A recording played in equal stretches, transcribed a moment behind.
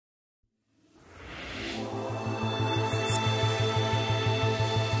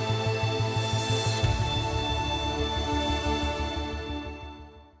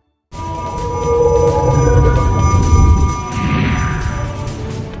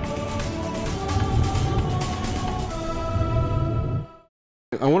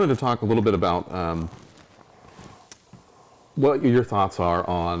I wanted to talk a little bit about what your thoughts are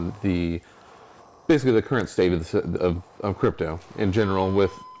on basically the current state of crypto in general,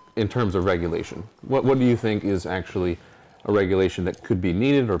 in terms of regulation. What do you think is actually a regulation that could be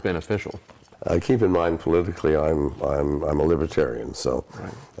needed or beneficial? Keep in mind, politically, I'm a libertarian, so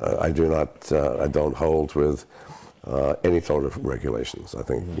right. I don't hold with any sort of regulations. I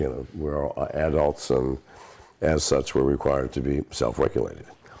think we're all adults, and as such, we're required to be self-regulated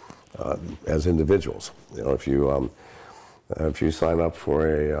as individuals. If you sign up for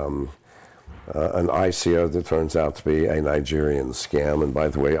an ICO that turns out to be a Nigerian scam, and by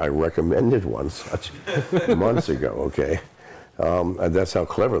the way, I recommended one such months ago. Okay. And that's how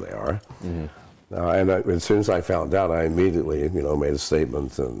clever they are. Mm-hmm. And as soon as I found out, I immediately, made a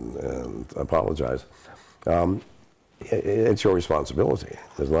statement and apologized. It's your responsibility.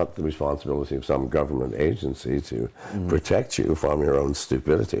 It's not the responsibility of some government agency to protect you from your own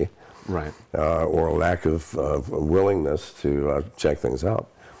stupidity, right? Or lack of willingness to check things out.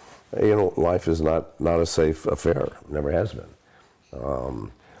 Life is not a safe affair. Never has been.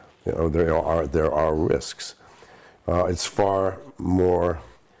 There are risks. It's far more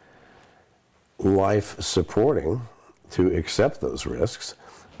life-supporting to accept those risks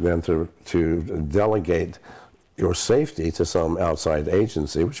than to delegate your safety to some outside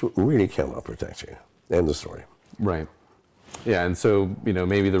agency, which really cannot protect you. End of story. Right. Yeah, and so,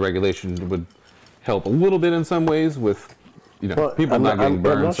 maybe the regulation would help a little bit in some ways with, people not getting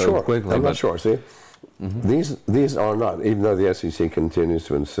burned so quickly. I'm not sure, see? Mm-hmm. These are not, even though the SEC continues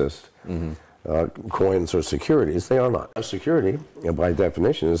to insist coins are securities, they are not. A security, by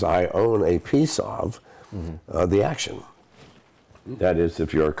definition, is I own a piece of the action. That is,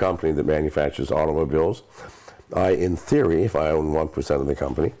 if you're a company that manufactures automobiles, in theory, if I own 1% of the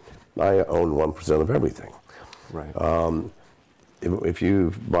company, I own 1% of everything. Right. If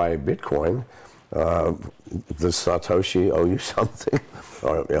you buy Bitcoin, does Satoshi owe you something?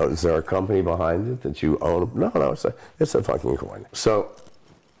 Or, is there a company behind it that you own? No, it's a fucking coin. So,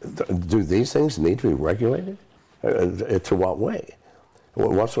 do these things need to be regulated? To what way?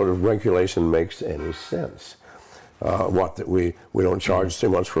 What sort of regulation makes any sense? That we don't charge too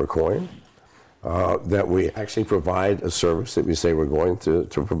much for a coin? That we actually provide a service that we say we're going to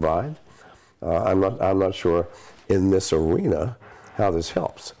provide? I'm not sure in this arena how this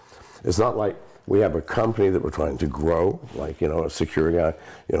helps. It's not like we have a company that we're trying to grow, like a security.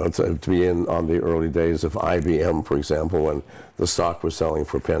 To be in on the early days of IBM, for example, when the stock was selling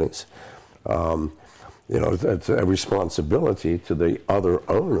for pennies. It's a responsibility to the other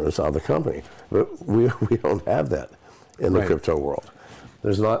owners of the company. But we don't have that in the crypto world.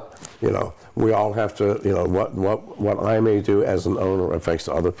 There's not, we all have to, what I may do as an owner affects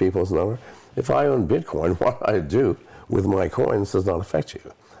other people as an owner. If I own Bitcoin, what I do with my coins does not affect you.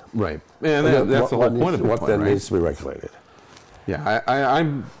 Right. And that's the whole point of Bitcoin, what then needs to be regulated. Yeah, I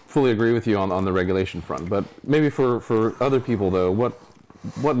fully agree with you on the regulation front. But maybe for other people, though,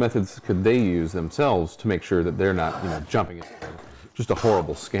 what methods could they use themselves to make sure that they're not, jumping into just a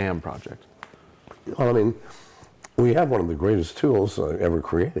horrible scam project? Well, we have one of the greatest tools ever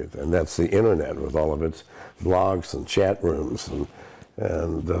created, and that's the internet with all of its blogs and chat rooms and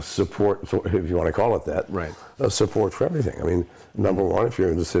the support, if you want to call it that, right? Support for everything. Number one, if you're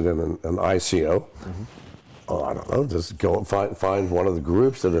interested in an ICO, I don't know, just go and find one of the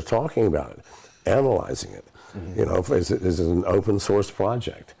groups that are talking about it, analyzing it. Is it an open source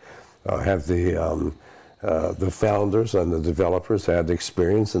project? Have the founders and the developers had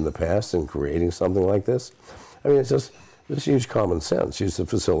experience in the past in creating something like this? It's just use common sense, use the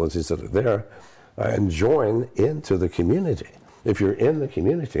facilities that are there, and join into the community. If you're in the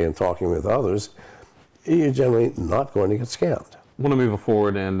community and talking with others, you're generally not going to get scammed. I want to move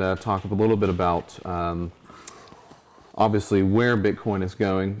forward and talk a little bit about obviously where Bitcoin is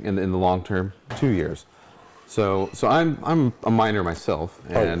going in the long term, 2 years. So I'm a miner myself,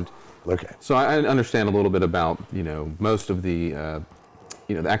 and so I understand a little bit about most of the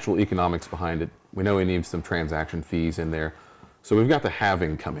the actual economics behind it. We know we need some transaction fees in there, so we've got the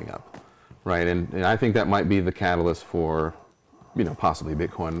halving coming up, right? And I think that might be the catalyst for possibly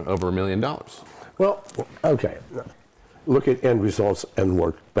Bitcoin over $1 million. Well, okay. Look at end results and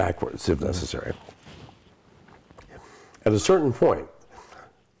work backwards if necessary. At a certain point,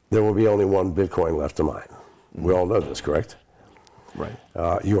 there will be only one Bitcoin left to mine. We all know this, correct? Right.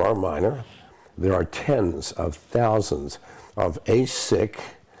 You are a miner. There are tens of thousands of ASIC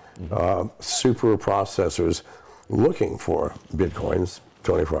super processors looking for Bitcoins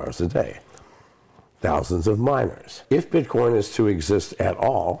 24 hours a day. Thousands of miners. If Bitcoin is to exist at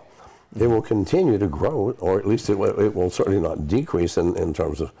all, It will continue to grow, or at least it will certainly not decrease in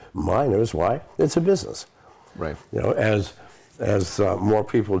terms of miners. Why? It's a business. Right. You know, as more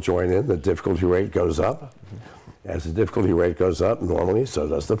people join in, the difficulty rate goes up. As the difficulty rate goes up, normally, so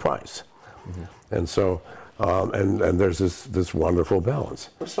does the price. And so, and there's this wonderful balance.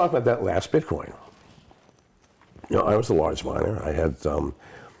 Let's talk about that last Bitcoin. You know, I was a large miner. I had, you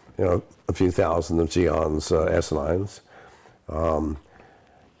know, a few thousand of Geon's S9s.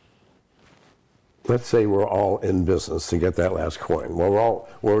 Let's say we're all in business to get that last coin. Well,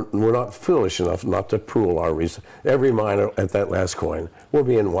 we're not foolish enough not to pool our resources. Every miner at that last coin will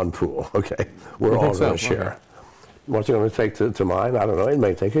be in one pool. Okay, we're all going to share. What's it going to take to mine? I don't know. It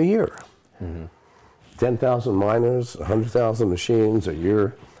may take a year. 10,000 miners, 100,000 machines a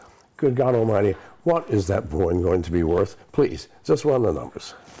year. Good God Almighty, what is that coin going to be worth? Please, just run the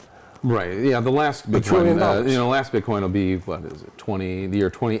numbers. Right. Yeah. The last Bitcoin, you know, last Bitcoin will be, what is it? The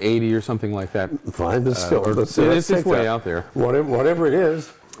year 2080 or something like that. Fine, but still, it's way out there. Whatever it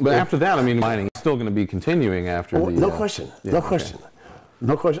is. But after that, I mean, mining is still going to be continuing after the. No question. Yeah, no question. Okay.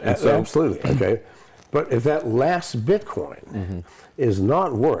 No question. So, absolutely. Okay. But if that last Bitcoin is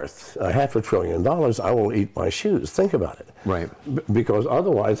not worth $500 billion, I will eat my shoes. Think about it. Right. Because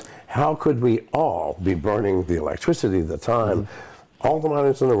otherwise, how could we all be burning the electricity, the time, all the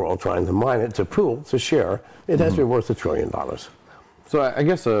miners in the world trying to mine it, to pool, to share? It has to be worth $1 trillion. So I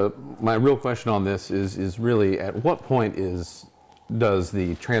guess my real question on this is really, at what point does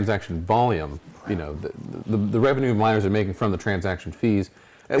the transaction volume, you know, the revenue miners are making from the transaction fees,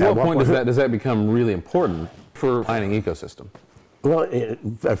 at what point does that become really important for mining ecosystem? Well,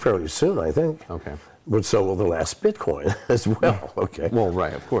 fairly soon, I think. Okay. But so will the last Bitcoin as well. Okay. Well,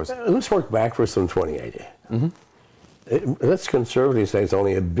 right, of course. Let's work back for some 2080. Let's conservatively say it's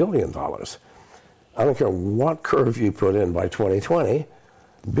only $1 billion. I don't care what curve you put in by 2020,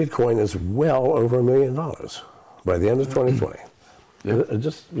 Bitcoin is well over $1 million by the end of 2020.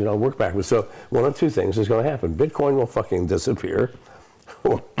 Just, you know, work backwards. So one of two things is going to happen. Bitcoin will fucking disappear.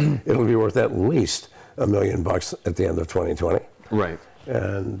 It'll be worth at least $1 million at the end of 2020. Right.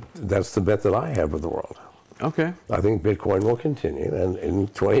 And that's the bet that I have with the world. Okay. I think Bitcoin will continue, and in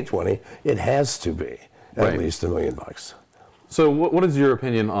 2020, it has to be at least $1 million. So what is your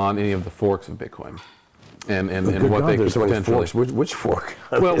opinion on any of the forks of Bitcoin? And what they could potentially... Forks. Which fork?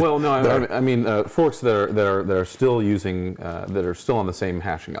 Well, no, I mean forks that are still using, that are still on the same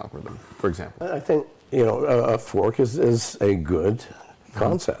hashing algorithm, for example. I think, you know, a fork is a good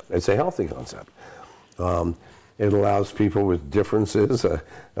concept. It's a healthy concept. It allows people with differences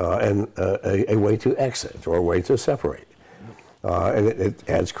and a way to exit or a way to separate. And it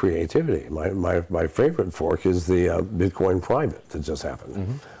adds creativity. My favorite fork is the Bitcoin private that just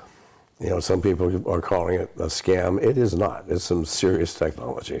happened. You know, some people are calling it a scam. It is not. It's some serious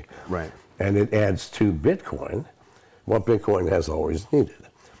technology. Right. And it adds to Bitcoin what Bitcoin has always needed.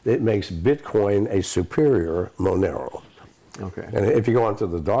 It makes Bitcoin a superior Monero. Okay. And if you go onto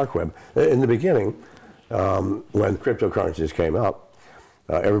the dark web, in the beginning, when cryptocurrencies came out,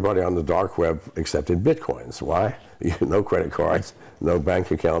 everybody on the dark web accepted Bitcoins. Why? No credit cards, no bank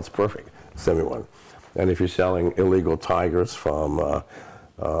accounts, perfect. Send me one. And if you're selling illegal tigers from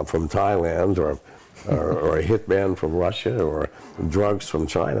Thailand or a hitman from Russia or drugs from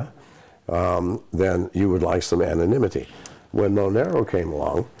China, then you would like some anonymity. When Monero came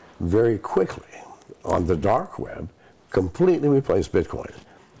along, very quickly on the dark web, completely replaced Bitcoin.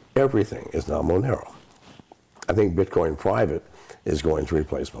 Everything is now Monero. I think Bitcoin private is going to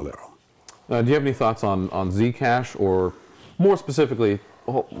replace Monero. Do you have any thoughts on Zcash, or more specifically?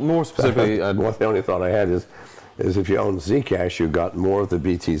 Well, the only thought I had is if you own Zcash, you got more of the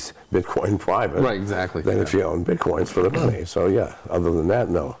BT's Bitcoin private, right? Exactly. Than if you own Bitcoins for the money. So yeah, other than that,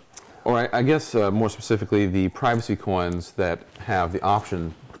 no. Or I guess more specifically, the privacy coins that have the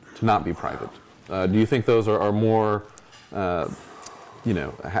option to not be private. Do you think those are more, you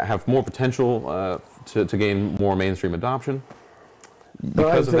know, have more potential to gain more mainstream adoption?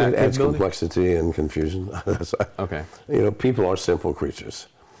 Because of that adds complexity and confusion. Okay. You know, people are simple creatures.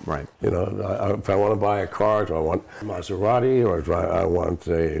 Right. You know, if I want to buy a car, do I want a Maserati, or do I want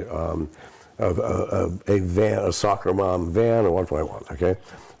a van, a soccer mom van, or what do I want? Okay.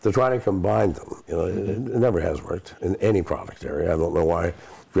 To try to combine them, you know, it never has worked in any product area. I don't know why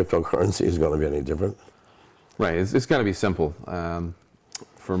cryptocurrency is going to be any different. Right. It's got to be simple.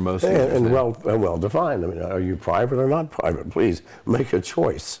 For most and well defined. I mean, are you private or not private? Please make a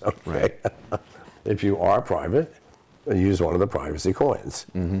choice. Okay? Right. If you are private, use one of the privacy coins.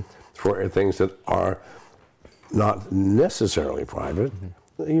 For things that are not necessarily private,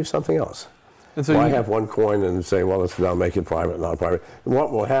 use something else. And so why have one coin and say, well, let's now make it private, not private? And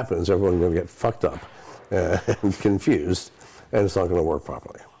what will happen is everyone's going to get fucked up and confused, and it's not going to work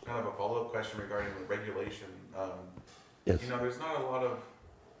properly. Kind of a follow-up question regarding regulation. Yes. You know, there's not a lot of,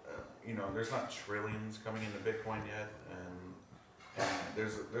 there's not trillions coming into Bitcoin yet, and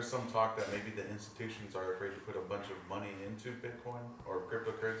there's some talk that maybe the institutions are afraid to put a bunch of money into Bitcoin or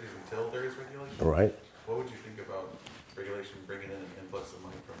cryptocurrencies until there is regulation. Right. What would you think about regulation bringing in an influx of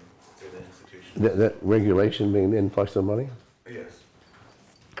money from, say, the institutions? That regulation being the influx of money? Yes.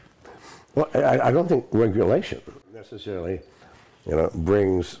 Well, I don't think regulation necessarily,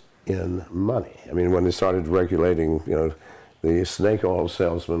 brings in money. I mean, when they started regulating, the snake oil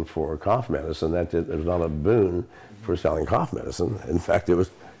salesman for cough medicine, it was not a boon for selling cough medicine. In fact, it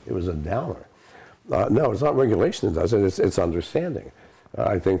was a downer. No, it's not regulation that does it. It's understanding.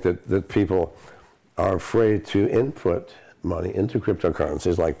 I think that people are afraid to input money into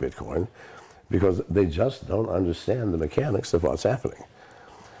cryptocurrencies like Bitcoin because they just don't understand the mechanics of what's happening.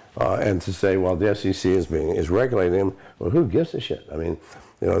 And to say, well, the SEC is regulating them, well, who gives a shit? I mean,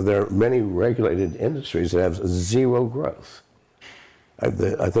 there are many regulated industries that have zero growth.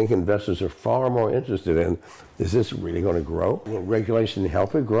 I think investors are far more interested in, is this really going to grow? Will regulation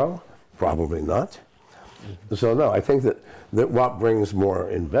help it grow? Probably not. So no, I think that what brings more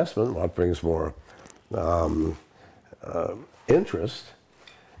investment, what brings more interest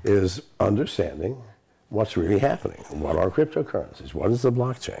is understanding what's really happening. What are cryptocurrencies? What is the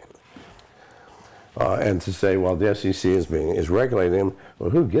blockchain? And to say, well, the SEC is regulating them, well,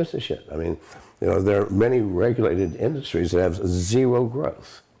 who gives a shit? I mean, there are many regulated industries that have zero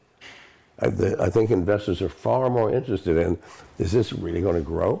growth. I think investors are far more interested in, is this really going to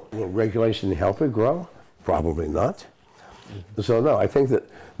grow? Will regulation help it grow? Probably not. So no, I think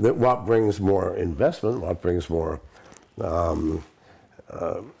that what brings more investment, what brings more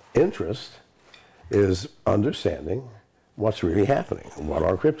interest is understanding what's really happening. What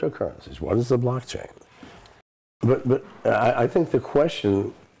are cryptocurrencies? What is the blockchain? But I think the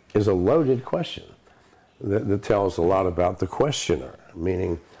question is a loaded question that tells a lot about the questioner,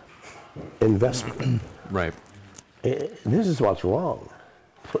 meaning investment. Right. This is what's wrong.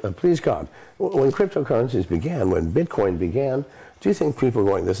 Please God, when cryptocurrencies began, when Bitcoin began, do you think people were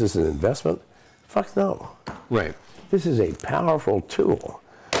going, this is an investment? Fuck no. Right. This is a powerful tool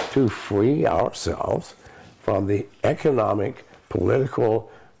to free ourselves from the economic, political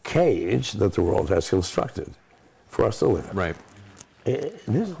cage that the world has constructed for us to live in. Right.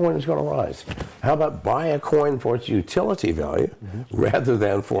 This coin is going to rise. How about buy a coin for its utility value rather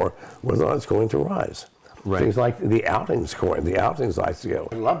than for whether or not it's going to rise? Right. Things like the outings coin, the outings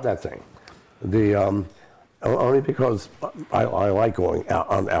ICO. I love that thing. Only because I like going out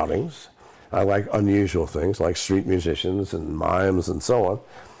on outings. I like unusual things like street musicians and mimes and so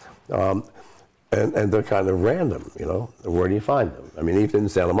on. And they're kind of random, Where do you find them? I mean, even in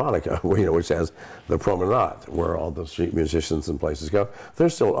Santa Monica, which has the promenade, where all the street musicians and places go,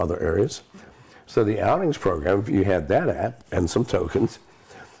 there's still other areas. So the outings program, if you had that app and some tokens,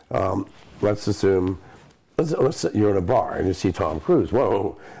 let's assume, let's say you're in a bar and you see Tom Cruise.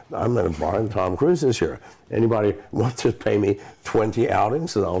 Whoa, I'm in a bar and Tom Cruise is here. Anybody want to pay me 20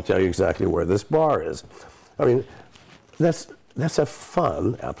 outings and I'll tell you exactly where this bar is? I mean, that's a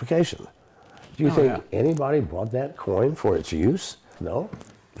fun application. Do you think anybody bought that coin for its use? No.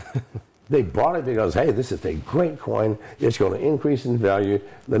 They bought it because, hey, this is a great coin. It's going to increase in value.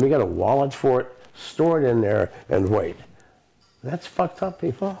 Let me get a wallet for it, store it in there, and wait. That's fucked up,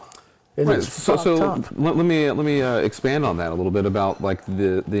 people. Right. So let me expand on that a little bit about like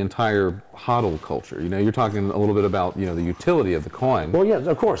the entire hodl culture. You're talking a little bit about the utility of the coin. Well, yes,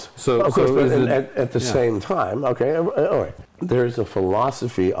 of course. Of course, but at the same time, okay, all right. There's a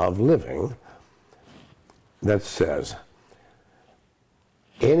philosophy of living that says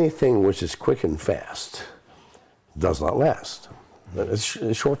anything which is quick and fast does not last. It's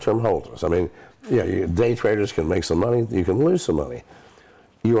short-term holders. I mean, day traders can make some money, you can lose some money.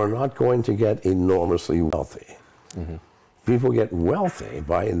 You are not going to get enormously wealthy. Mm-hmm. People get wealthy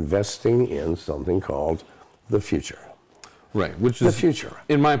by investing in something called the future. Right, which is the future.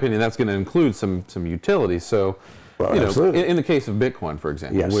 In my opinion, that's going to include some utility. So, absolutely. In the case of Bitcoin, for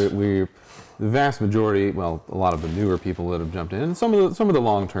example, yes. The vast majority, well, a lot of the newer people that have jumped in, and some of the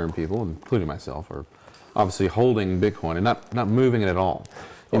long-term people, including myself, are obviously holding Bitcoin and not moving it at all.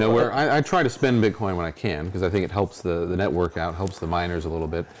 Where I try to spend Bitcoin when I can because I think it helps the network out, helps the miners a little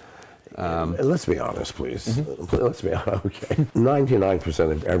bit. Let's be honest, please. Mm-hmm. Let's be honest. Okay.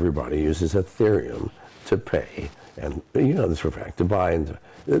 99% of everybody uses Ethereum to pay, and this for a fact, to buy. And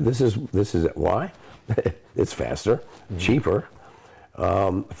this is why? It's faster, cheaper,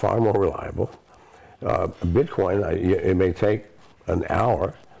 far more reliable. Bitcoin, it may take an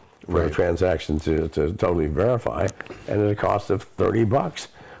hour for a transaction to totally verify, and at a cost of $30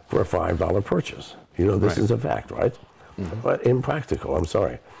 for a $5 purchase. You know, this is a fact, right? But impractical, I'm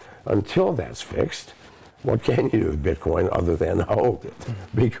sorry. Until that's fixed, what can you do with Bitcoin other than hold it?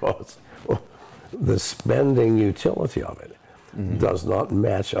 Because the spending utility of it does not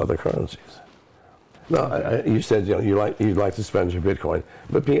match other currencies. No, you said you'd like to spend your Bitcoin,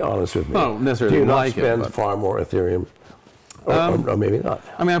 but be honest with me. I don't necessarily do you not like spend it, far more Ethereum? Or maybe not.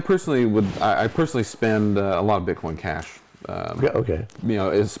 I mean, I personally spend a lot of Bitcoin Cash. Okay. You know,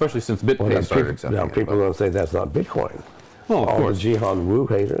 especially since BitPay started accepting it. Now people don't say that's not Bitcoin. Well, of all course. the Jihan Wu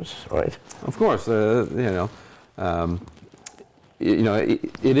haters, right? Of course, it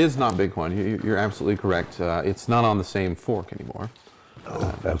is not Bitcoin. You're absolutely correct. It's not on the same fork anymore.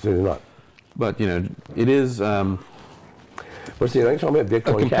 Absolutely not. But it is. Well, see, you're talking about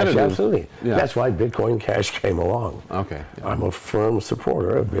Bitcoin Cash. Absolutely. Yeah. That's why Bitcoin Cash came along. Okay. Yeah. I'm a firm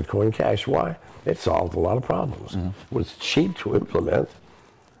supporter of Bitcoin Cash. Why? It solved a lot of problems. It was cheap to implement,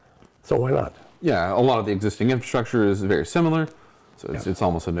 so why not? Yeah, a lot of the existing infrastructure is very similar, so it's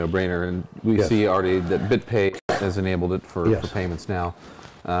almost a no-brainer. And we see already that BitPay has enabled it for payments now.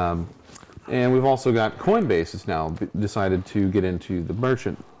 And we've also got Coinbase has now decided to get into the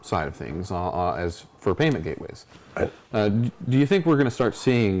merchant side of things as for payment gateways. Do you think we're going to start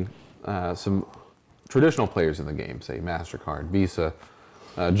seeing some traditional players in the game, say MasterCard, Visa,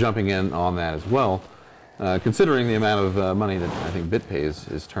 jumping in on that as well, considering the amount of money that I think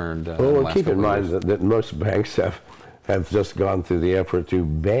BitPay is turned in the last keep in mind years? that most banks have just gone through the effort to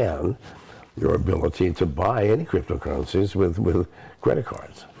ban your ability to buy any cryptocurrencies with credit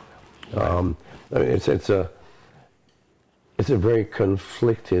cards. I mean, it's a very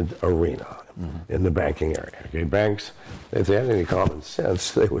conflicted arena in the banking area. Okay, banks, if they had any common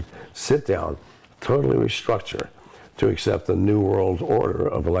sense, they would sit down, totally restructure to accept the new world order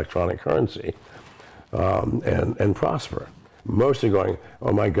of electronic currency and prosper. Most are going,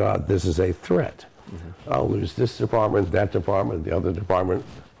 oh my God, this is a threat. I'll lose this department, that department, the other department.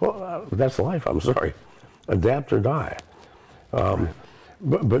 Well, that's life, I'm sorry. Adapt or die.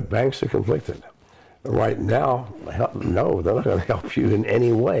 But banks are conflicted. Right now, no, they're not going to help you in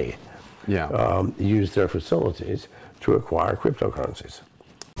any way. Use their facilities to acquire cryptocurrencies.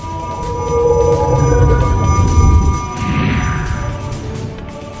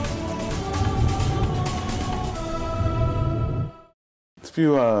 A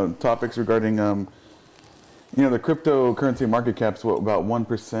few topics regarding, the cryptocurrency market cap's about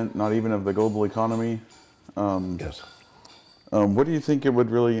 1%, not even of the global economy. Yes. What do you think it would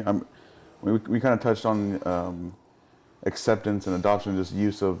really? We kind of touched on acceptance and adoption, just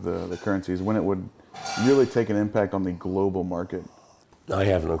use of the currencies, when it would really take an impact on the global market. I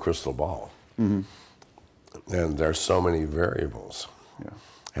have no crystal ball. And there's so many variables.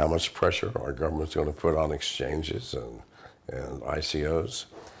 How much pressure our government's going to put on exchanges and ICOs?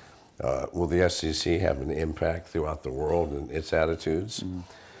 Will the SEC have an impact throughout the world in its attitudes?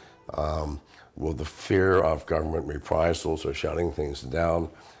 Will the fear of government reprisals or shutting things down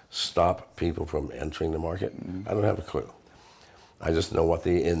stop people from entering the market? I don't have a clue. I just know what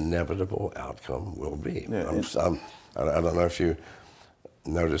the inevitable outcome will be. I don't know if you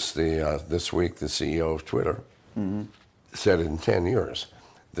noticed this week the CEO of Twitter said in 10 years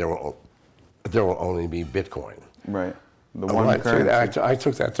there will only be Bitcoin. Right. The one currency. I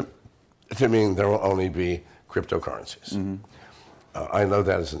took that to mean there will only be cryptocurrencies. I know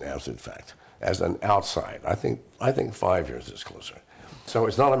that is an absolute fact. As an outside, I think 5 years is closer. So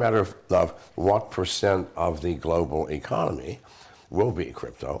it's not a matter of what percent of the global economy will be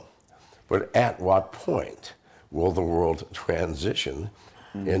crypto, but at what point will the world transition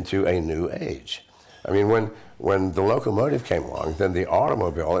into a new age? I mean, when the locomotive came along, then the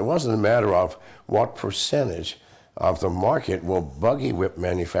automobile, it wasn't a matter of what percentage of the market will buggy whip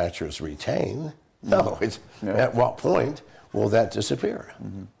manufacturers retain. No, it's at what point will that disappear?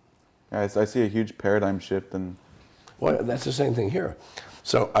 I see a huge paradigm shift, and well, that's the same thing here.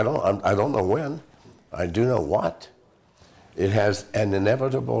 So I don't know when, I do know what. It has an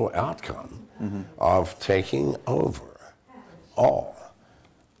inevitable outcome of taking over all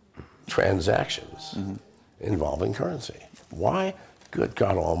transactions involving currency. Why? Good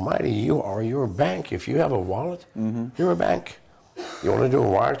God Almighty, you are your bank. If you have a wallet, you're a bank. You want to do a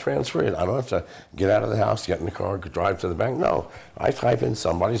wire transfer? I don't have to get out of the house, get in the car, drive to the bank. No, I type in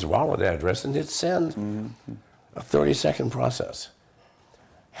somebody's wallet address and hit send. A 30-second process.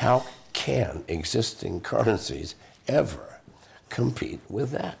 How can existing currencies ever compete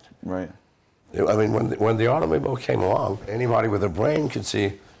with that? Right. I mean, when the automobile came along, anybody with a brain could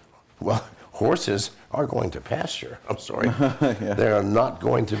see, well, Horses are going to pasture. I'm sorry. Yeah. They are not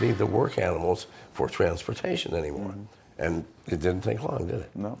going to be the work animals for transportation anymore. And it didn't take long, did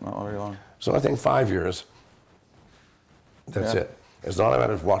it? No, not very long. So I think 5 years, that's it. It's not a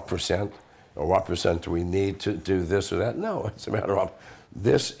matter of what percent or what percent do we need to do this or that. No, it's a matter of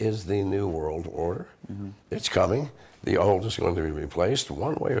this is the new world order. It's coming. The old is going to be replaced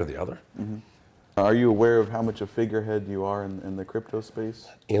one way or the other. Are you aware of how much a figurehead you are in the crypto space?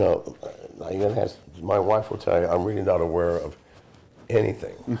 You know, my wife will tell you I'm really not aware of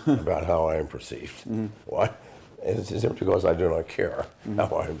anything about how I am perceived. Why? It's simply because I do not care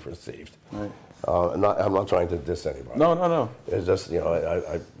how I am perceived. Right. I'm not trying to diss anybody. No. It's just, you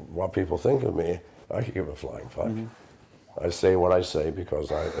know, what people think of me, I could give a flying fuck. I say what I say because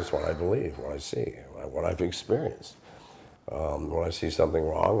it's what I believe, what I see, what I've experienced. When I see something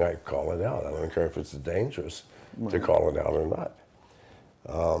wrong, I call it out. I don't care if it's dangerous to call it out or not.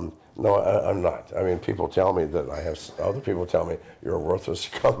 No, I'm not. I mean, people tell me that other people tell me you're a worthless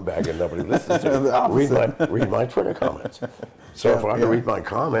scumbag and nobody listens to you. Read my Twitter comments. So if I can read my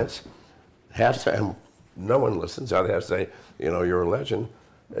comments, and no one listens, I'd have to say, you know, you're a legend.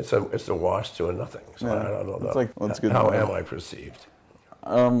 It's a wash to a nothing. So I don't know. It's like, well, that's good. How am I perceived?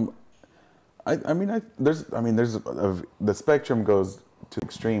 The spectrum goes to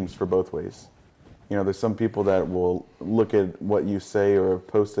extremes for both ways. You know, there's some people that will look at what you say or have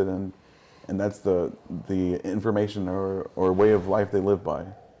posted, and that's the information or way of life they live by,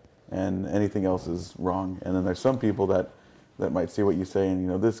 and anything else is wrong. And then there's some people that might see what you say and, you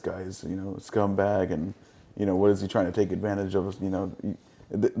know, this guy's, you know, a scumbag, and, you know, what is he trying to take advantage of us? You know,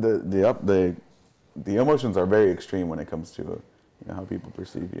 the emotions are very extreme when it comes to you know, how people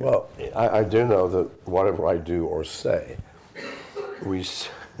perceive you. Well, I do know that whatever I do or say,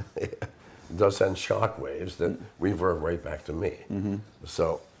 does send shock waves that reverberate back to me.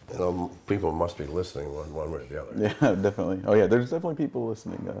 So, you know, people must be listening one way or the other. Yeah, definitely. Oh yeah, there's definitely people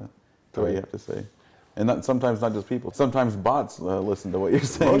listening to what you have to say. And sometimes not just people. Sometimes bots listen to what you're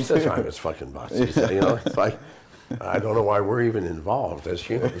saying. Most of the time it's fucking bots. You know, it's like, I don't know why we're even involved as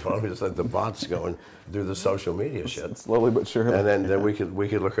humans. Why don't we just let the bots go and do the social media shit? Slowly but surely. And then we could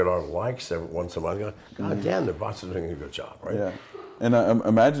look at our likes every once in a while and go, God damn, the bots are doing a good job, right? Yeah. And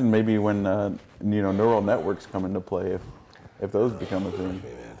imagine maybe when you know, neural networks come into play, if those become a thing.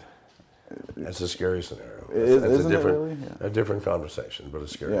 That's a scary scenario. Isn't it really? A different conversation, but a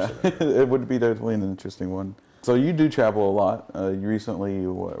scary scenario. It would be definitely an interesting one. So you do travel a lot. You recently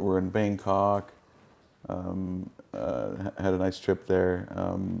were in Bangkok. Had a nice trip there.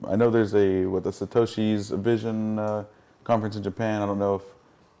 I know there's the Satoshi's Vision conference in Japan. I don't know if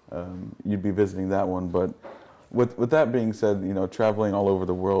you'd be visiting that one, but with that being said, you know, traveling all over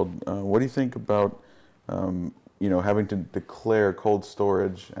the world, what do you think about you know, having to declare cold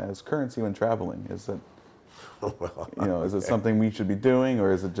storage as currency when traveling? Is it, you know, is it something we should be doing,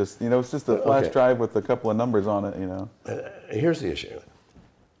 or is it just, you know, it's just a flash drive with a couple of numbers on it, you know? Here's the issue.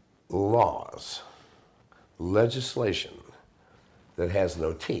 Laws, legislation that has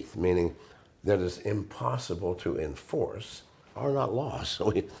no teeth, meaning that is impossible to enforce, are not laws.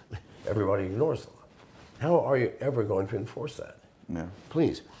 So everybody ignores them. How are you ever going to enforce that? Yeah.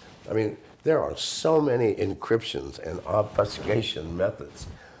 Please. I mean, there are so many encryptions and obfuscation methods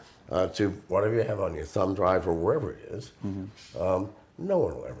to whatever you have on your thumb drive or wherever it is. No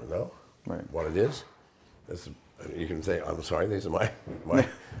one will ever know what it is. You can say, I'm sorry, these are my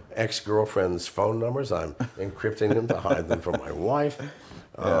ex-girlfriend's phone numbers. I'm encrypting them to hide them from my wife.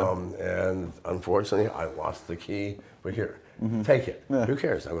 And unfortunately, I lost the key. But here, take it. Yeah. Who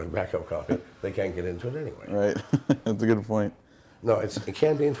cares? I'm going to backup copy. They can't get into it anyway. Right. That's a good point. No, it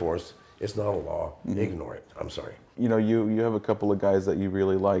can be enforced. It's not a law. Ignore it. I'm sorry. You know, you have a couple of guys that you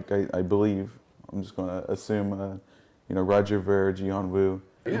really like, I believe. I'm just going to assume, you know, Roger Ver, Jihan Wu.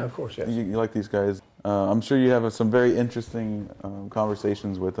 Yeah, of course, yes. You like these guys. I'm sure you have some very interesting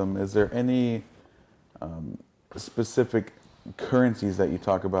conversations with them. Is there any specific currencies that you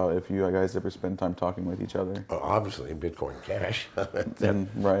talk about if you guys ever spend time talking with each other? Obviously, Bitcoin Cash.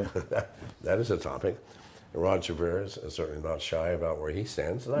 Right. That is a topic. Roger Ver is certainly not shy about where he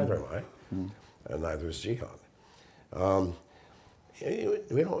stands. Neither am I. And neither is Jihan.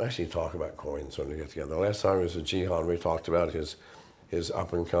 We don't actually talk about coins when we get together. The last time we was with Jihan, we talked about his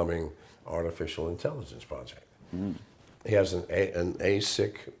up-and-coming artificial intelligence project. He has an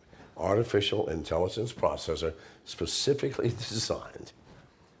ASIC artificial intelligence processor specifically designed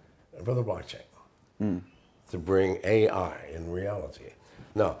for the blockchain to bring AI in reality.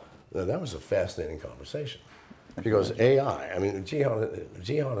 Now, that was a fascinating conversation because AI, I mean,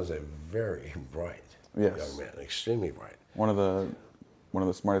 Jihan is a very bright young man, extremely bright. One of the one of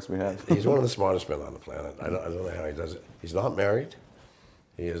the smartest we have. He's one of the smartest men on the planet. I don't know how he does it. He's not married.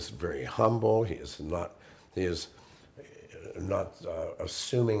 He is very humble. He is not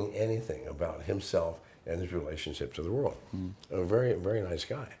assuming anything about himself and his relationship to the world. A very, very nice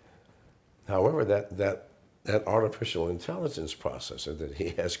guy. However, that artificial intelligence processor that he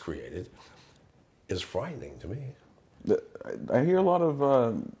has created is frightening to me. I hear a lot of,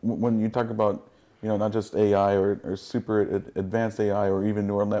 when you talk about, not just AI or super advanced AI or even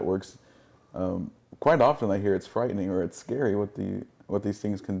neural networks, quite often I hear it's frightening or it's scary what these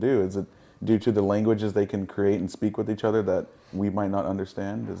things can do. Is it due to the languages they can create and speak with each other that we might not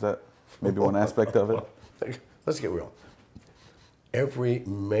understand? Is that maybe one aspect of it? Let's get real. Every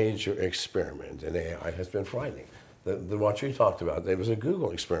major experiment in AI has been frightening. What you talked about, there was a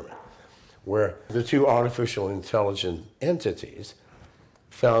Google experiment where the two artificial intelligent entities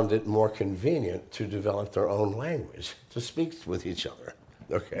found it more convenient to develop their own language to speak with each other.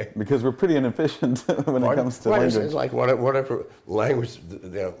 Okay. Because we're pretty inefficient when it comes to language. It's like whatever language,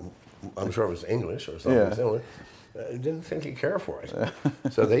 I'm sure it was English or something similar, didn't think you care for it.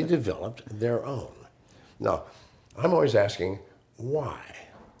 So they developed their own. Now, I'm always asking, why?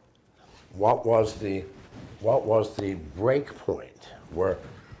 What was the break point where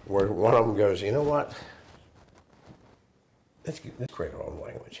one of them goes, you know what? Let's create our own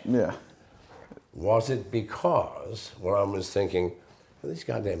language. Yeah. Was it because when I was thinking, well, these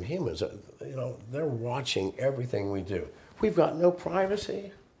goddamn humans, they're watching everything we do. We've got no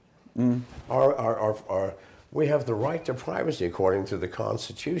privacy. We have the right to privacy according to the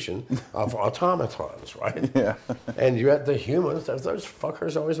Constitution of automatons, right? Yeah. And yet the humans, those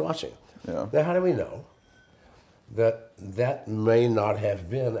fuckers always watching. Yeah. Now, how do we know that may not have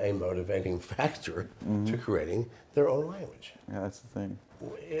been a motivating factor to creating their own language? Yeah, that's the thing.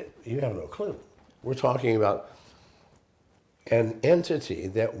 You have no clue. We're talking about an entity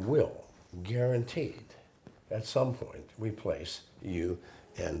that will, guaranteed, at some point, replace you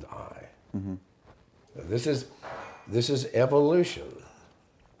and I. This is evolution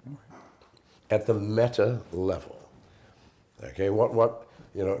at the meta level. Okay,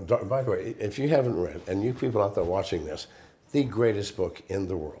 by the way, if you haven't read, and you people out there watching this, the greatest book in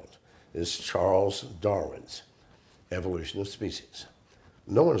the world is Charles Darwin's Evolution of Species.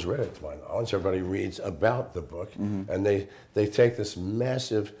 No one's read it to my knowledge. Everybody reads about the book, and they take this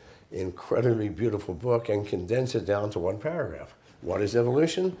massive, incredibly beautiful book and condense it down to one paragraph. What is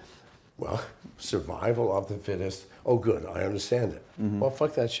evolution? Well, survival of the fittest. Oh, good, I understand it. Well,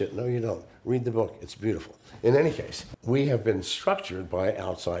 fuck that shit. No, you don't. Read the book. It's beautiful. In any case, we have been structured by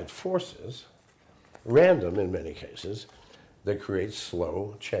outside forces, random in many cases, that create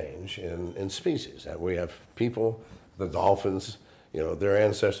slow change in species. And we have people, the dolphins, their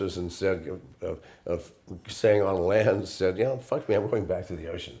ancestors, instead of staying on land, said, fuck me, I'm going back to the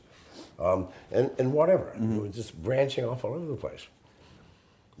ocean. And whatever. We're just branching off all over the place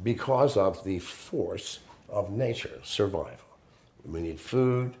because of the force of nature, survival. We need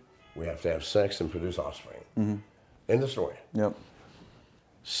food, we have to have sex and produce offspring. End of story. Yep.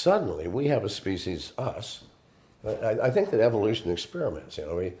 Suddenly, we have a species, us. I think that evolution experiments,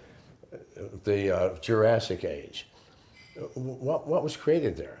 the Jurassic Age, what was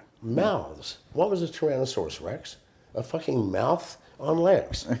created there? Mouths. What was a Tyrannosaurus Rex? A fucking mouth on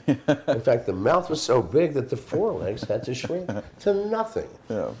legs. In fact, the mouth was so big that the forelegs had to shrink to nothing.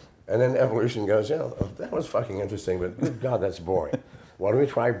 Yeah. And then evolution goes, that was fucking interesting, but good God, that's boring. Why don't we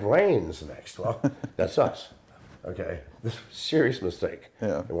try brains next? Well, that's us. Okay, this is a serious mistake.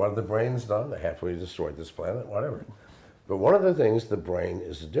 Yeah. And what have the brains done? They halfway destroyed this planet, whatever. But one of the things the brain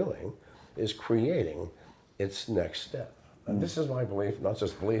is doing is creating its next step. And this is my belief, not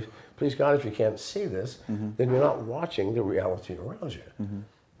just belief. Please God, if you can't see this, then you're not watching the reality around you.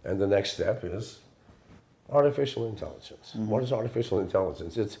 And the next step is artificial intelligence. What is artificial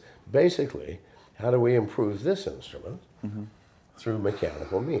intelligence? It's basically, how do we improve this instrument through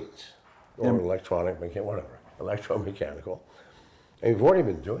mechanical means, or electromechanical. And you've already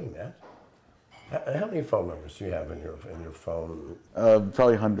been doing that. How many phone numbers do you have in your phone?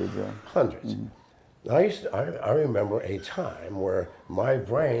 Probably hundreds, yeah. Hundreds. I remember a time where my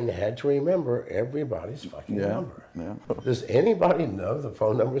brain had to remember everybody's fucking number. Yeah. Does anybody know the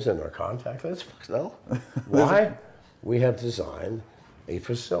phone numbers in their contact list? No. Why? We have designed a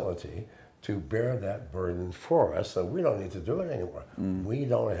facility to bear that burden for us, so we don't need to do it anymore. We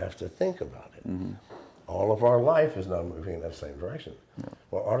don't have to think about it. All of our life is now moving in that same direction. Yeah.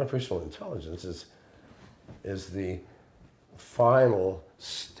 Well, artificial intelligence is the final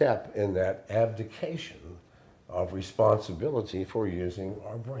step in that abdication of responsibility for using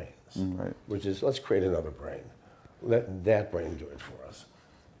our brains, which is, let's create another brain. let that brain do it for us.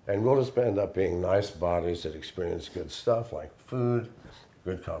 And we'll just end up being nice bodies that experience good stuff like food,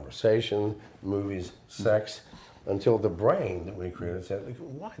 good conversation, movies, sex, until the brain that we created said,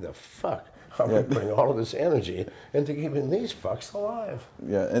 why the fuck are we putting all of this energy into keeping these fucks alive?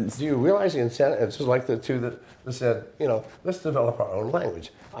 Yeah, and do you realize the insanity? It's just like the two that said, you know, let's develop our own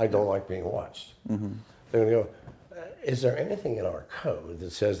language. I don't like being watched. Mm-hmm. They're going to go, is there anything in our code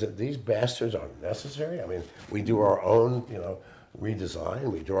that says that these bastards are necessary? I mean, we do our own, you know,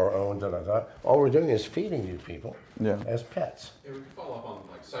 redesign, we do our own da-da-da. All we're doing is feeding you people as pets. Yeah, we could follow up on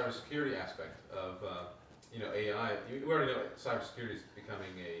like cybersecurity aspect of, you know, AI. We already know cybersecurity is becoming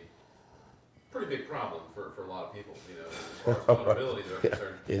a pretty big problem for a lot of people, you know, as far as vulnerabilities are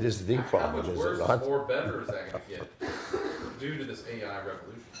concerned. It is the problem, How much worse or better is that going to get due to this AI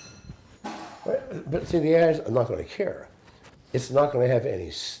revolution? But see, the AI is not going to care. It's not going to have any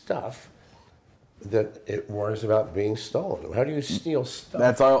stuff that it worries about being stolen. How do you steal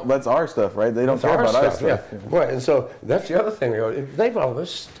stuff? That's our stuff, right? They don't care about our stuff. Yeah. Right, and so that's the other thing. If they've got all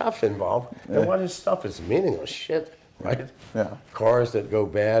this stuff involved, then what is stuff? It's meaningless shit, right? Yeah. Cars that go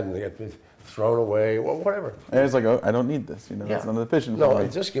bad and they get thrown away, well, whatever. And it's like, oh, I don't need this, you know, it's not efficient for me. No,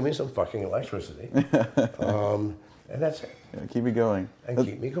 just give me some fucking electricity. And that's it. Yeah, keep me going. And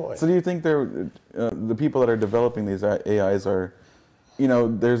keep me going. So do you think the people that are developing these AIs are, you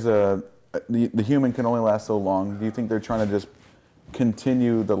know, there's the human can only last so long. Do you think they're trying to just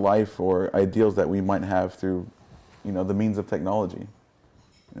continue the life or ideals that we might have through, you know, the means of technology?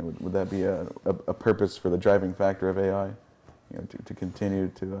 You know, would that be a purpose for the driving factor of AI? You know, to continue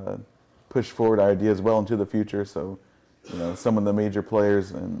to push forward ideas well into the future. So, you know, some of the major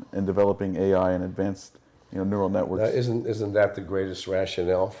players in developing AI and advanced, you know, neural networks. Now, isn't that the greatest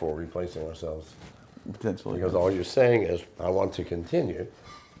rationale for replacing ourselves? Potentially. Because all you're saying is, I want to continue,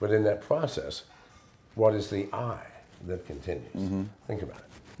 but in that process, what is the I that continues? Mm-hmm. Think about it.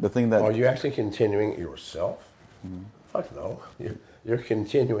 The thing that are you actually continuing yourself? Mm-hmm. Fuck no. You're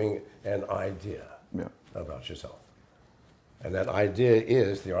continuing an idea about yourself. And that idea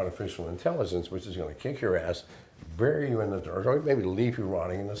is the artificial intelligence, which is going to kick your ass, bury you in the dirt, or maybe leave you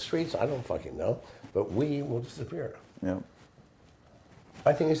rotting in the streets. I don't fucking know. But we will disappear. Yeah.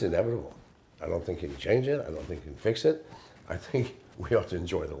 I think it's inevitable. I don't think you can change it. I don't think you can fix it. I think we ought to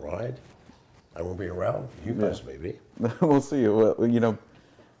enjoy the ride. I won't be around. You guys may be. We'll see. Well, you know,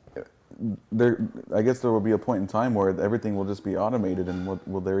 I guess there will be a point in time where everything will just be automated, and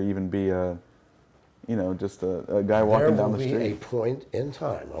will there even be a, you know, just a guy walking down the street? There will be a point in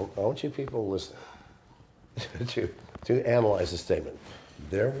time. I want you people listening to analyze the statement.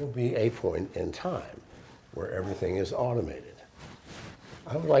 There will be a point in time where everything is automated.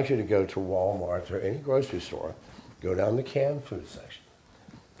 I would like you to go to Walmart or any grocery store, go down the canned food section,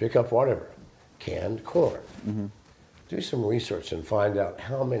 pick up whatever, canned corn. Mm-hmm. Do some research and find out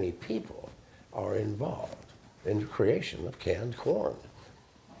how many people are involved in the creation of canned corn.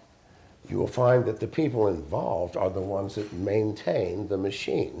 You will find that the people involved are the ones that maintain the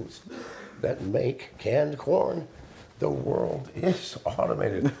machines that make canned corn. The world is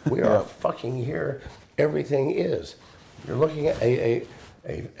automated. We are fucking here. Everything is. You're looking at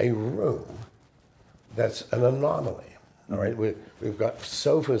a room that's an anomaly. All right, we've got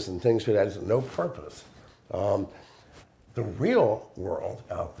sofas and things that has no purpose. The real world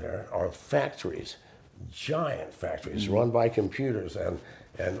out there are factories, giant factories run by computers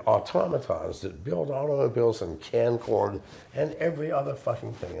and automatons that build automobiles and can corn and every other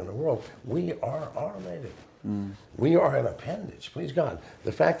fucking thing in the world. We are automated. We are an appendage, please God.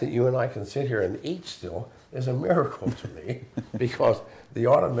 The fact that you and I can sit here and eat still is a miracle to me because the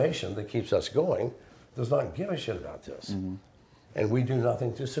automation that keeps us going does not give a shit about this. Mm-hmm. And we do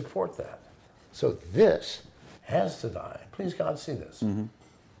nothing to support that. So this has to die. Please God, see this. Mm-hmm.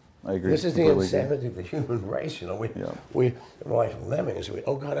 I agree. This is the insanity of the human race. You know, we're like lemmings.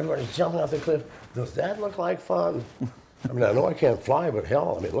 Oh God, everybody's jumping off the cliff. Does that look like fun? I mean, I know I can't fly, but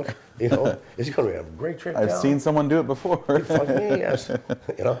hell, I mean, look, you know, it's going to be a great trip I've seen someone do it before. It's like me, yes.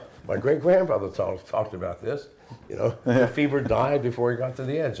 You know, my great-grandfather talked about this. You know, the fever died before he got to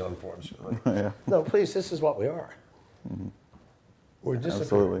the edge, unfortunately. Yeah. No, please, this is what we are. Mm-hmm. We're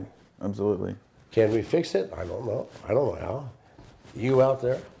disappearing. Absolutely. Can we fix it? I don't know. I don't know how. You out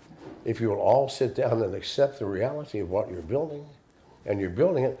there, if you will all sit down and accept the reality of what you're building, and you're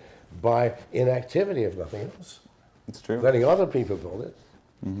building it by inactivity, if nothing else. It's true. Letting other people build it.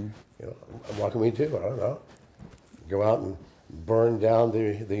 Mm-hmm. You know, what can we do? I don't know. Go out and burn down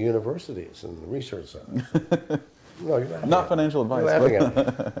the universities and the research centers. No, you're laughing. Not financial advice. You're laughing at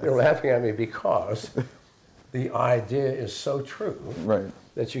me. You're laughing at me because the idea is so true right.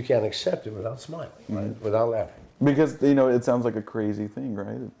 that you can't accept it without smiling, right? Without laughing. Because, you know, it sounds like a crazy thing,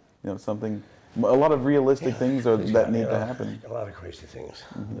 right? You know, something, a lot of realistic things that need to happen. A lot of crazy things.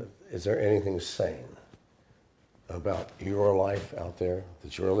 Is there anything sane about your life out there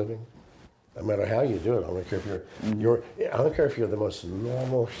that you're living? No matter how you do it, I don't care if I don't care if you're the most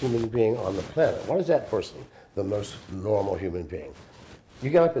normal human being on the planet. What is that person, the most normal human being? You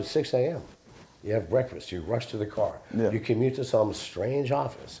get up at 6 a.m. You have breakfast. You rush to the car. Yeah. You commute to some strange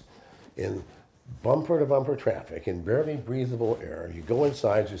office in bumper-to-bumper traffic, in barely breathable air. You go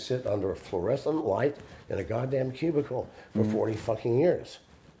inside. You sit under a fluorescent light in a goddamn cubicle for 40 fucking years.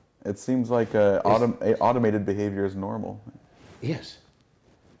 It seems like automated behavior is normal. Yes.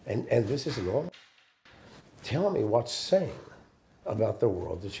 And this is normal. Tell me what's sane about the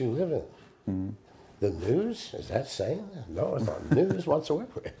world that you live in. The news, is that sane? No, it's not news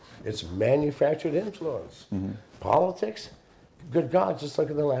whatsoever. It's manufactured influence. Politics, good God, just look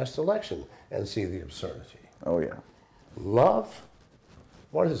at the last election and see the absurdity. Oh, yeah. Love,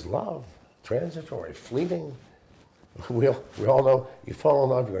 what is love? Transitory, fleeting. We all know you fall in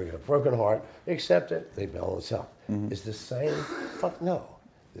love, you're going to get a broken heart. Accept it, they balance out. Is this sane? Fuck no.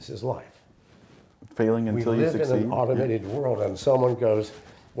 This is life. Failing until you succeed. We live in an automated world, and someone goes,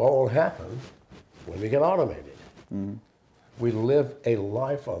 what will happen when we get automated? We live a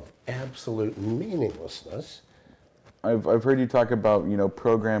life of absolute meaninglessness. I've heard you talk about, you know,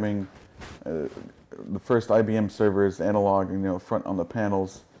 programming the first IBM servers, analog, you know, front on the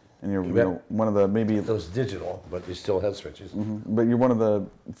panels, and you're, you know, one of the maybe those digital, but you still have switches. But you're one of the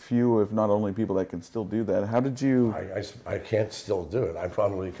few, if not only, people that can still do that. How did you? I can't still do it. I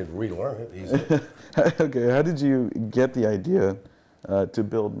probably could relearn it easily. Okay, how did you get the idea to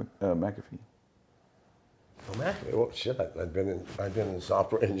build McAfee? Well, McAfee, well, shit, I've been in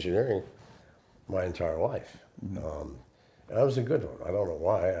software engineering my entire life, and I was a good one. I don't know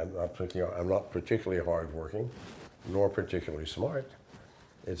why. I'm not particularly hardworking, nor particularly smart.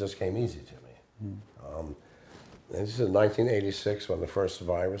 It just came easy to me. And this is in 1986 when the first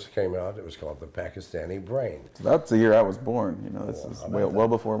virus came out. It was called the Pakistani brain. So that's the year I was born. You know, this is well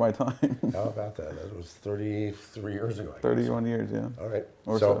before my time. How about that? That was 33 years ago. 31 years, yeah. All right.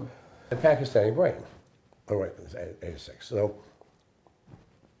 Or so. The Pakistani brain. Oh, wait, it was 86. So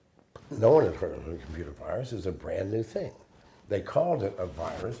no one had heard of a computer virus. It was a brand new thing. They called it a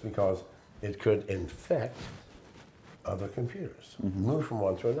virus because it could infect other computers, move from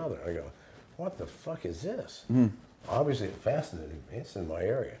one to another. I go, what the fuck is this? Obviously, it fascinated me. It's in my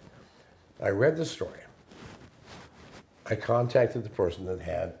area. I read the story. I contacted the person that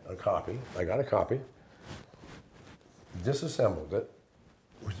had a copy. I got a copy, disassembled it.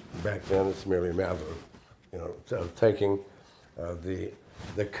 Which back then, it's merely a matter of, you know, of taking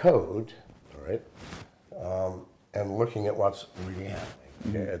the code, all right, and looking at what's really happening.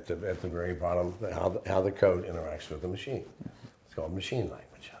 Okay, at the very bottom, how the code interacts with the machine. It's called machine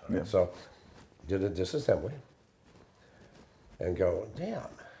language. Right? Yeah. So, did a disassembly, and go, damn,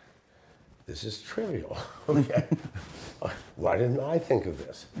 this is trivial. Okay, why didn't I think of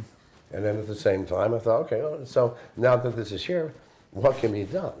this? And then at the same time, I thought, okay, so now that this is here, what can be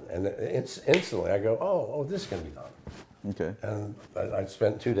done? And it's instantly I go, oh, this can be done. Okay. And I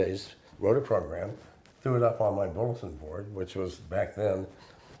spent 2 days, wrote a program, threw it up on my bulletin board, which was back then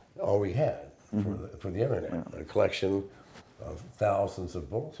all we had for the internet, a collection of thousands of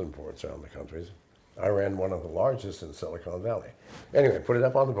bulletin boards around the country. I ran one of the largest in Silicon Valley. Anyway, put it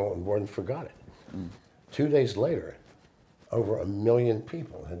up on the bulletin board and forgot it. 2 days later, over 1 million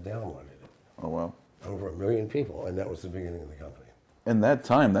people had downloaded it. Oh, wow. Over 1 million people, and that was the beginning of the company. In that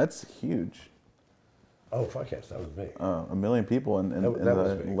time, that's huge. Oh, fuck yes, that was big. 1 million people in the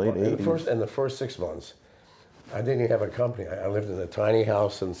late 80s. In the first 6 months, I didn't even have a company. I lived in a tiny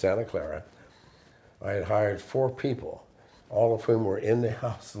house in Santa Clara. I had hired 4 people, all of whom were in the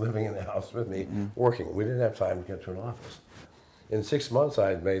house, living in the house with me, working. We didn't have time to get to an office. In 6 months, I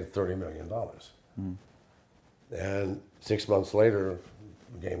had made $30 million. And 6 months later,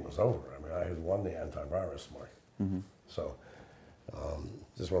 the game was over. I mean, I had won the antivirus market. So,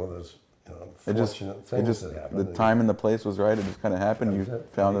 just one of those fortunate things that happened. The time and the place was right. It just kind of happened. You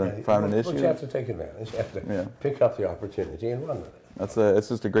found an issue. But you have to take advantage. You have to pick up the opportunity and run with it. It's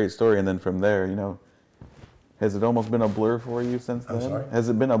just a great story. And then from there, you know, has it almost been a blur for you since then? I'm sorry? Has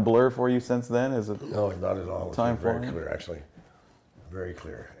it been a blur for you since then? Is it? No, not at all. It's time very clear, actually. Very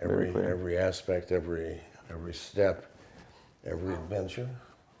clear. Every aspect, every step, every adventure.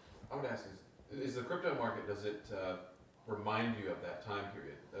 I would ask is the crypto market, does it remind you of that time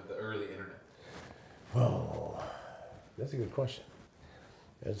period, of the early internet? Well, that's a good question.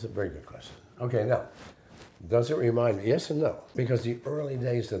 That's a very good question. Okay, now, does it remind me? Yes and no. Because the early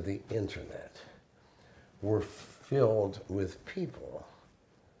days of the internet were filled with people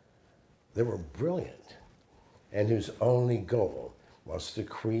that were brilliant and whose only goal was to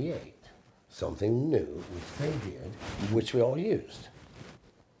create something new, which they did, which we all used.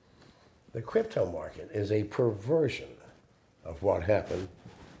 The crypto market is a perversion of what happened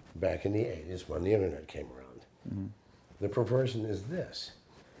back in the 80s when the internet came around. Mm-hmm. The perversion is this.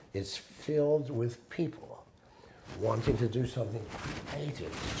 It's filled with people wanting to do something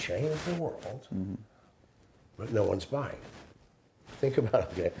creative to change the world, but no one's buying it. Think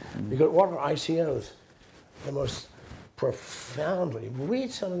about it, okay? Because what are ICOs? The most profoundly,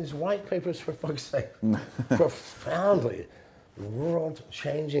 read some of these white papers for fuck's sake, profoundly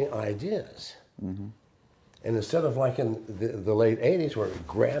world-changing ideas. Mm-hmm. And instead of like in the late 80s where we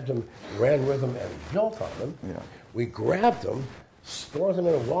grabbed them, ran with them, and built on them, we grabbed them, store them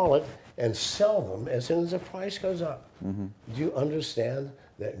in a wallet, and sell them as soon as the price goes up. Mm-hmm. Do you understand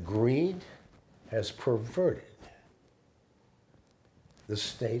that greed has perverted the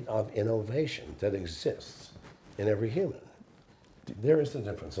state of innovation that exists in every human? There is the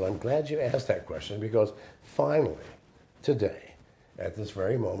difference. And I'm glad you asked that question, because finally, today, at this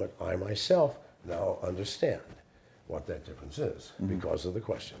very moment, I myself now understand what that difference is because of the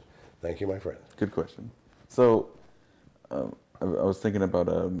question. Thank you, my friend. Good question. So I was thinking about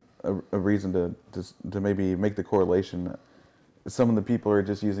a reason to maybe make the correlation. Some of the people are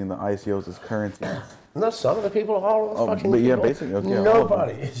just using the ICOs as currency. Not some of the people, all of the fucking but people. yeah, basically, okay,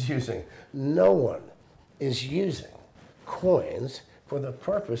 nobody is using, no one is using coins for the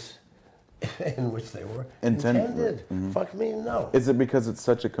purpose in which they were intended. Fuck me, no. Is it because it's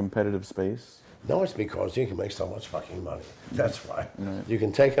such a competitive space? No, it's because you can make so much fucking money. That's why. Right. You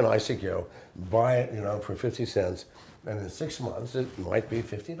can take an ICO, buy it, for 50 cents, and in 6 months it might be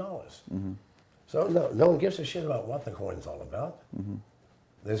 $50. So no one gives a shit about what the coin's all about.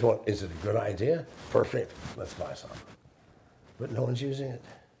 They just want, is it a good idea? Perfect, let's buy some. But no one's using it.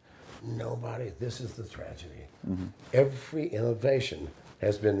 Nobody. This is the tragedy. Every innovation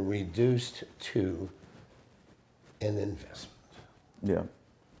has been reduced to an investment. Yeah.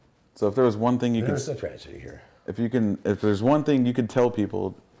 So if there was one thing There's the tragedy here. If there's one thing you could tell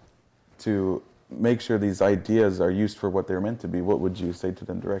people to make sure these ideas are used for what they're meant to be, what would you say to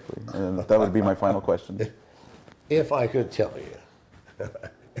them directly? And that would be my final question. If I could tell you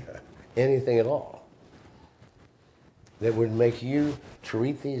anything at all that would make you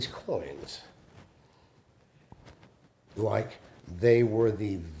treat these coins like they were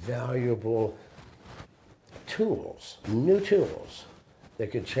the valuable tools, new tools, that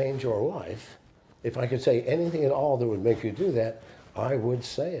could change your life, if I could say anything at all that would make you do that, I would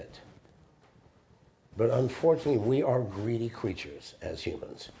say it. But unfortunately, we are greedy creatures as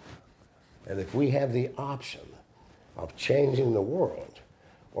humans. And if we have the option of changing the world,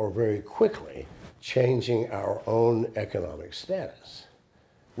 or very quickly changing our own economic status,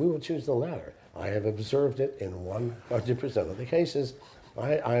 we will choose the latter. I have observed it in 100% of the cases.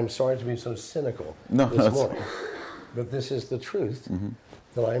 I'm sorry to be so cynical this morning, but this is the truth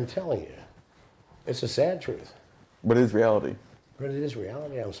that I'm telling you. It's a sad truth. But it is reality. But it is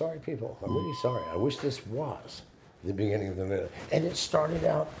reality. I'm sorry, people. I'm really sorry. I wish this was the beginning of the minute. And it started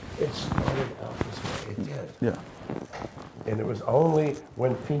out this way. It did. Yeah. And it was only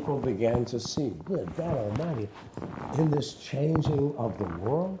when people began to see, good God Almighty, in this changing of the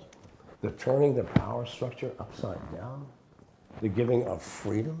world, the turning the power structure upside down, the giving of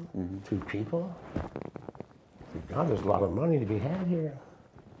freedom to people. God, there's a lot of money to be had here.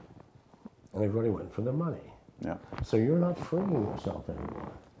 And everybody went for the money. Yeah. So you're not freeing yourself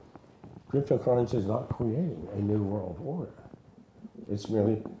anymore. Cryptocurrency is not creating a new world order. It's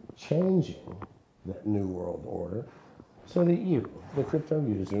merely changing that new world order so that you, the crypto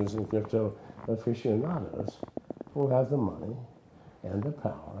users and crypto aficionados, will have the money and the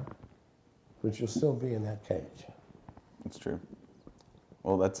power, but you'll still be in that cage. That's true.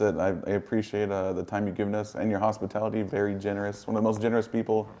 Well, that's it. I appreciate the time you've given us and your hospitality. Very generous. One of the most generous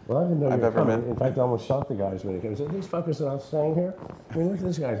people I've ever met. In fact, I almost shot the guys when he came. I said, these fuckers are not staying here. I mean, look at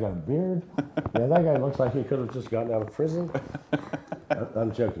this guy's got a beard. Yeah, that guy looks like he could have just gotten out of prison.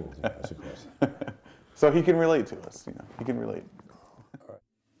 I'm joking with you guys, of course. So he can relate to us. He can relate.